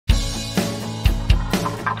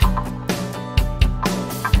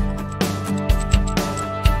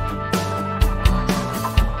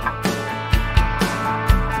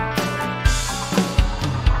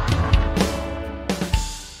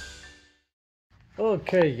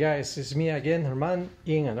Okay guys, it's me again, Herman,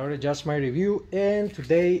 in another Just My Review, and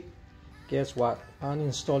today, guess what? I'm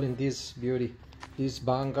installing this beauty, this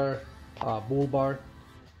Vanguard Bull bar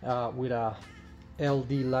with a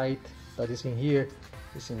LED light that is in here.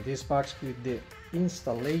 It's in this box with the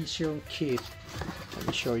installation kit. Let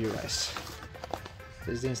me show you guys.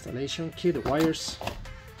 This is the installation kit, the wires,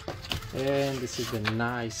 and this is the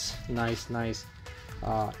nice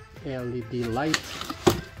LED light.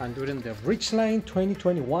 I'm doing the Ridgeline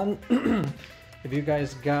 2021. If you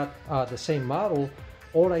guys got the same model,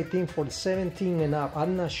 or I think for the 17 and up,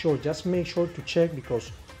 I'm not sure, just make sure to check,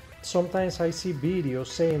 because sometimes I see videos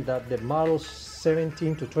saying that the models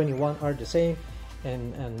 17 to 21 are the same,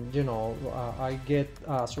 and you know, I get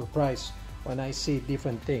surprised when I see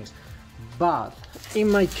different things. But in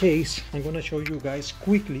my case, I'm gonna show you guys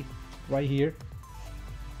quickly right here.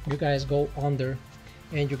 You guys go under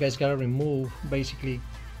and you guys gotta remove basically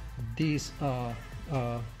this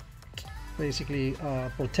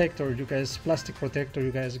protector, you guys, plastic protector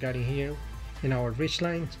you guys got in here in our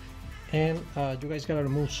Ridgeline, and you guys gotta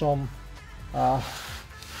remove some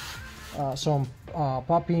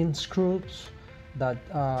pop-in screws that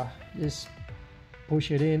just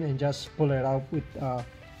push it in and just pull it out with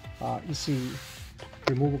easy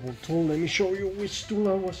removable tool. Let me show you which tool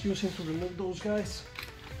I was using to remove those guys.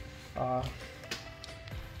 I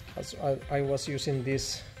was using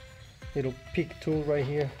this little pick tool right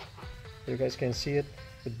here. You guys can see it.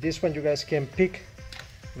 With this one you guys can pick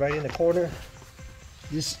right in the corner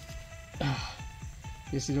this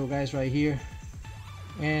little guys right here,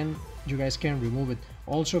 and you guys can remove it.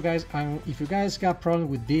 Also guys, if you guys got problem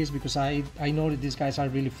with this, because I know that these guys are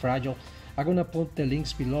really fragile, I'm gonna put the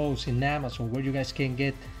links below in Amazon where you guys can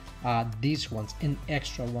get these ones and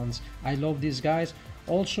extra ones. I love these guys.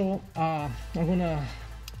 Also I'm gonna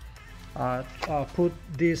put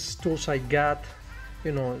these tools I got.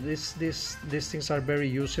 You know, these things are very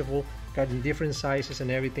useful, got in different sizes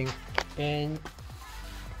and everything, and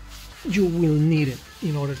you will need it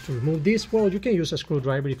in order to remove this. Well, you can use a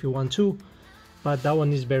screwdriver if you want to, but that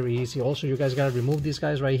one is very easy. Also, you guys gotta remove these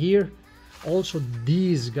guys right here. Also,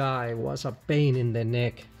 this guy was a pain in the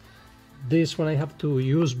neck. This one I have to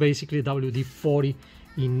use basically WD-40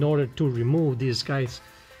 in order to remove these guys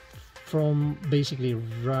from basically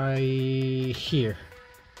right here.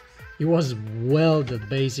 It was welded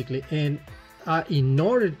basically, and in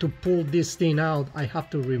order to pull this thing out, I have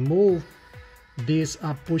to remove this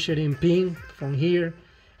push it in pin from here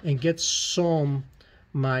and get some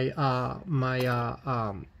my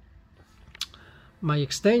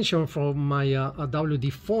extension from my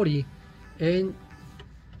WD-40 and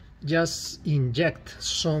just inject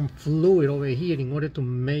some fluid over here in order to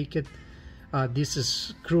make it this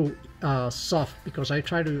screw soft, because I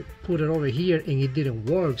tried to put it over here and it didn't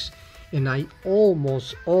work, and I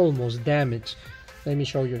almost damaged. Let me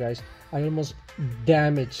show you guys. I almost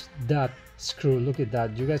damaged that screw. Look at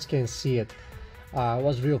that, you guys can see it. I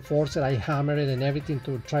was real forced. I hammered it and everything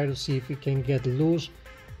to try to see if it can get loose,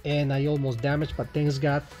 and I almost damaged, but thanks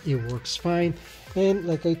God it works fine. And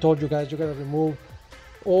like I told you guys, you gotta remove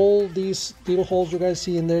all these little holes you guys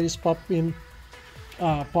see in there. Is pop-in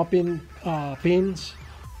pins,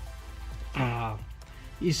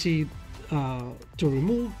 easy to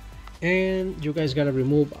remove, and you guys gotta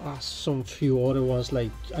remove some few other ones,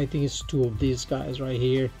 like I think it's two of these guys right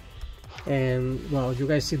here. And well, you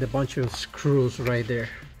guys see the bunch of screws right there.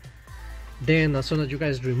 Then as soon as you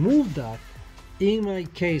guys remove that, in my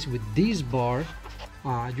case with this bar,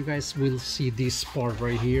 you guys will see this part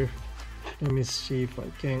right here. Let me see if I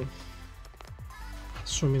can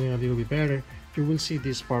zoom in a little bit better. You will see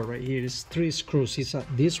this part right here. It's 3 screws.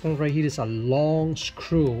 This one right here is a long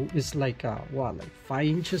screw. It's like what, like 5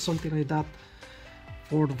 inches, something like that.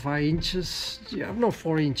 4 to 5 inches. Yeah, no,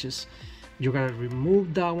 4 inches. You gotta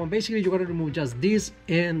remove that one. Basically, you gotta remove just this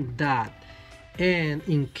and that. And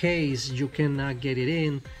in case you cannot get it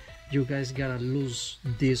in, you guys gotta lose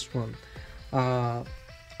this one.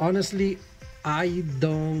 Honestly, I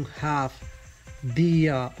don't have the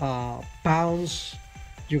pounds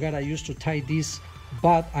you gotta use to tie this,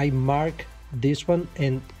 but I mark this one,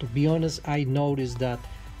 and to be honest, I noticed that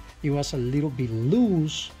it was a little bit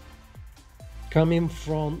loose coming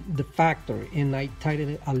from the factory, and I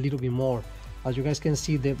tightened it a little bit more. As you guys can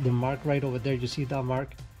see, the mark right over there, you see that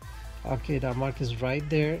mark? Okay, that mark is right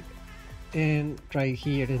there and right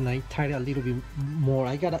here, and I tightened a little bit more.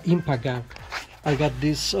 I got an impact gun. I got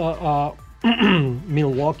this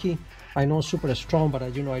Milwaukee. I know super strong,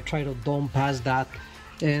 but you know, I try to don't pass that.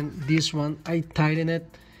 And this one I tighten it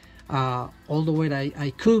all the way that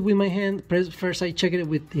I could with my hand. First I checked it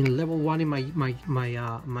with in level 1 in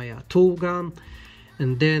my tool gun,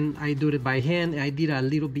 and then I do it by hand. I did a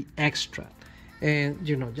little bit extra, and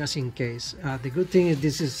you know, just in case. The good thing is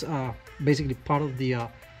this is basically part of the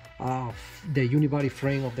unibody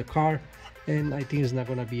frame of the car, and I think it's not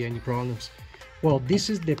gonna be any problems. Well, this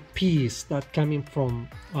is the piece that coming from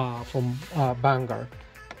Vanguard.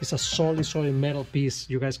 It's a solid metal piece.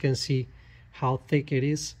 You guys can see how thick it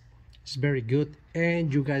is. It's very good,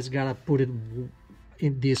 and you guys gotta put it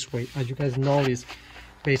in this way. As you guys notice,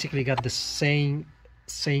 basically got the same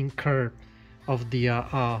curve of the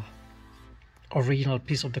original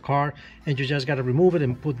piece of the car, and you just gotta remove it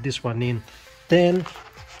and put this one in. Then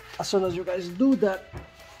as soon as you guys do that,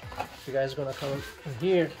 you guys gonna come in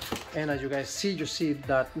here, and as you guys see, you see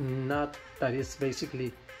that nut that is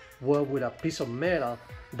basically welded with a piece of metal.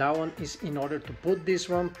 That one is in order to put this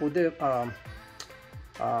one, put the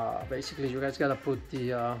basically you guys gotta put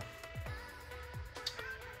the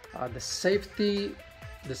safety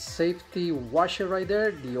washer right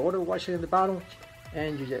there, the other washer in the bottom,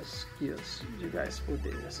 and you guys put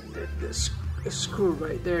the screw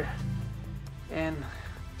right there and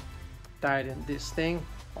tighten this thing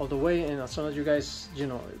all the way. And as soon as you guys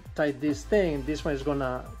tighten this thing, this one is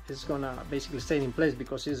gonna basically stay in place,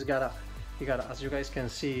 because you gotta, as you guys can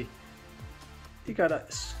see, you got a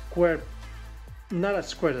square, not a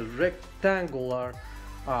square, a rectangular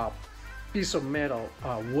piece of metal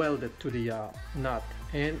welded to the nut,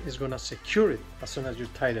 and it's gonna secure it as soon as you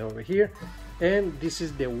tighten it over here. And this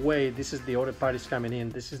is the way, this is the other part is coming in.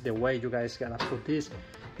 This is the way you guys gotta put this.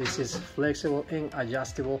 This is flexible and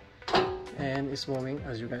adjustable, and it's moving,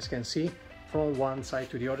 as you guys can see, from one side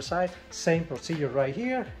to the other side. Same procedure right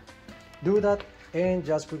here. Do that, and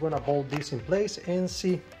we're gonna bolt this in place and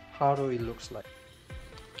see how it looks like.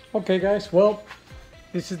 Okay guys, well,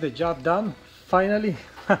 this is the job done finally.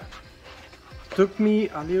 Took me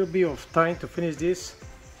a little bit of time to finish this.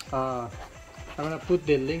 I'm gonna put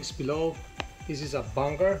the links below. This is a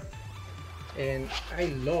Vanguard, and I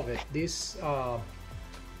love it. This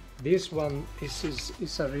one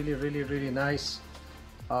is a really nice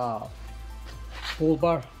pull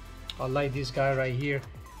bar. I like this guy right here.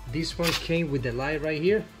 This one came with the light right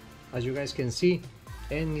here, as you guys can see,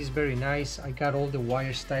 and it's very nice. I got all the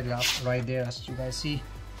wires tied up right there, as you guys see.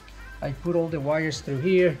 I put all the wires through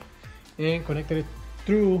here and connected it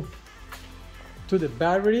through to the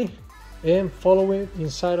battery, and following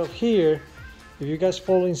inside of here. If you guys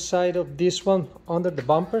follow inside of this one under the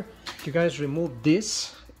bumper, you guys remove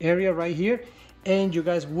this area right here, and you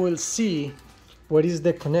guys will see what is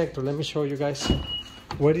the connector. Let me show you guys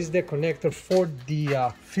what is the connector for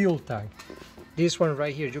the fuel tank. This one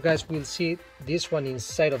right here, you guys will see this one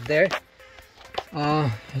inside of there.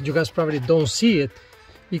 You guys probably don't see it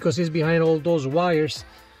because it's behind all those wires,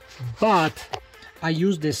 but I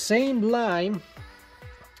use the same line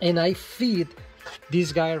and I feed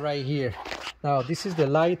this guy right here. Now this is the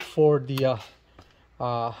light for the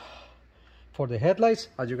headlights,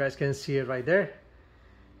 as you guys can see it right there.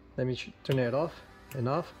 Let me turn it off and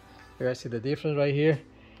off. You guys see the difference right here,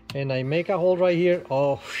 and I make a hole right here.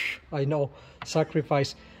 Oh, I know,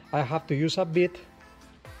 sacrifice. I have to use a bit,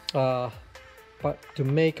 but to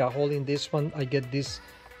make a hole in this one, I get this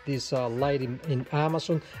light in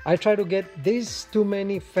Amazon. I try to get these too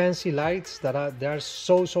many fancy lights that they are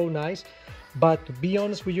so nice, but to be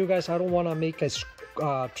honest with you guys, I don't want to make a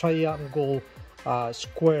triangle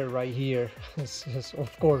square right here.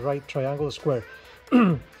 Of course, right, triangle square.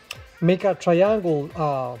 Make a triangle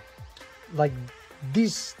like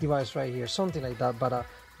this device right here, something like that, but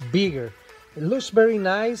bigger. It looks very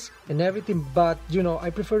nice and everything, but you know, I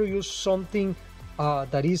prefer to use something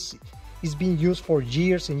that is being used for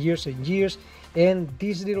years and years and years, and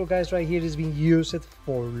these little guys right here is being used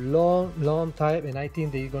for long time, and I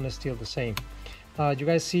think they're gonna still the same. You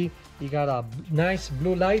guys see, you got a nice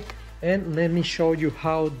blue light, and let me show you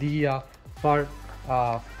how the part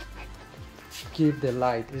give the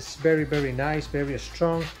light. It's very nice, very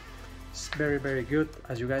strong. It's very good,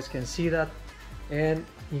 as you guys can see that, and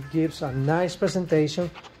it gives a nice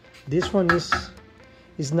presentation. This one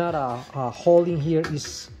is not a hole in here.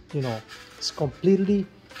 Is, you know, it's completely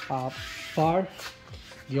far.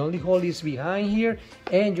 The only hole is behind here,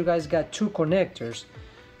 and you guys got two connectors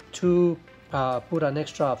to put an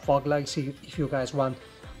extra fog light if you guys want.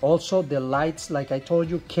 Also, the lights, like I told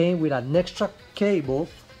you, came with an extra cable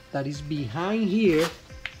that is behind here,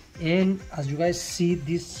 and as you guys see,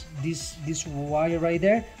 this wire right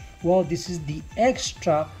there, well, this is the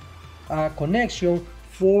extra connection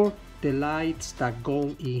for the lights that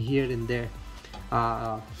go in here and there.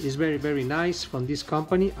 It's very nice from this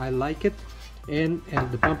company. I like it, and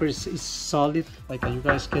the bumper is solid, like you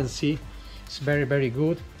guys can see. It's very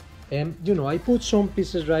good. And you know, I put some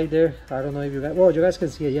pieces right there. I don't know if you guys, well, you guys can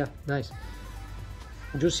see it. Yeah, nice.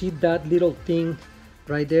 You see that little thing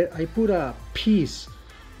right there? I put a piece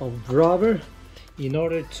of rubber in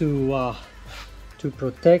order to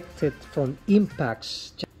protect it from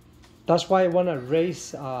impacts. That's why I want to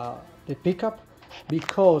raise the pickup,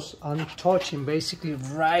 because I'm touching basically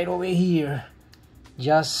right over here,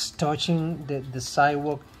 just touching the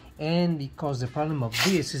sidewalk. And because the problem of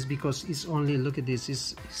this is because it's only, look at this,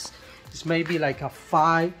 it's maybe like a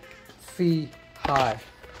 5 feet high.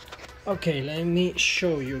 Okay, let me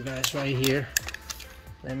show you guys right here.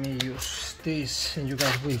 Let me use this and you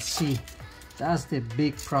guys will see. That's the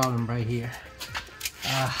big problem right here.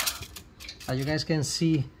 As you guys can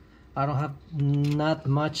see, I don't have not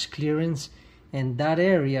much clearance, and that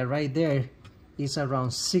area right there is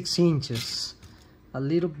around 6 inches, a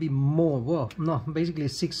little bit more, well, no, basically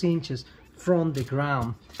 6 inches from the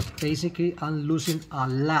ground. Basically I'm losing a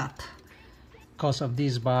lot because of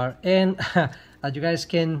this bar. And as you guys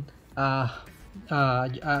can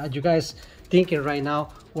you guys thinking right now,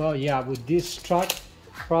 well, yeah, with this truck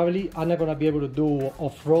probably I'm not gonna be able to do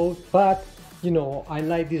off-road, but you know, I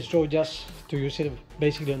like this road just to use it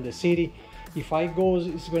basically on the city. If I go,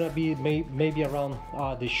 it's gonna be maybe around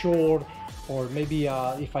the shore, or maybe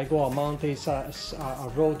if I go a mountain, it's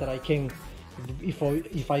a road that I can,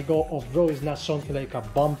 if I go off-road, it's not something like a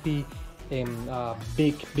bumpy and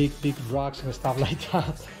big rocks and stuff like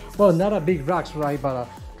that. Well, not a big rocks, right, but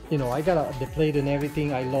you know, I got the plate and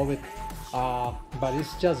everything, I love it, but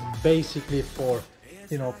it's just basically for,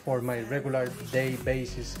 you know, for my regular day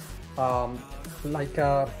basis. Like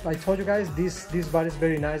I told you guys, this body is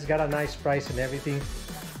very nice, got a nice price and everything,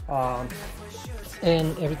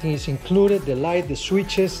 and everything is included, the light, the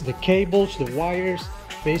switches, the cables, the wires.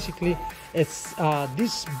 Basically it's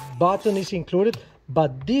this button is included,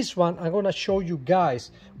 but this one I'm gonna show you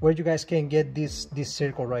guys where you guys can get this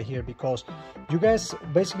circle right here, because you guys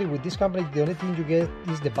basically with this company the only thing you get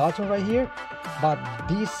is the button right here, but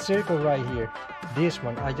this circle right here, this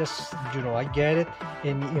one, I just, you know, I get it,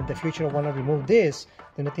 and in the future I want to remove this.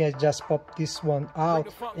 The only thing I just pop this one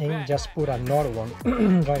out and just put another one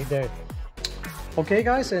right there. Okay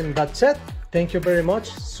guys, and that's it. Thank you very much.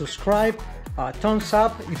 Subscribe, thumbs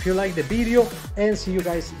up if you like the video, and see you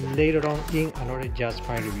guys later on in another Just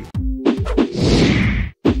Fine review.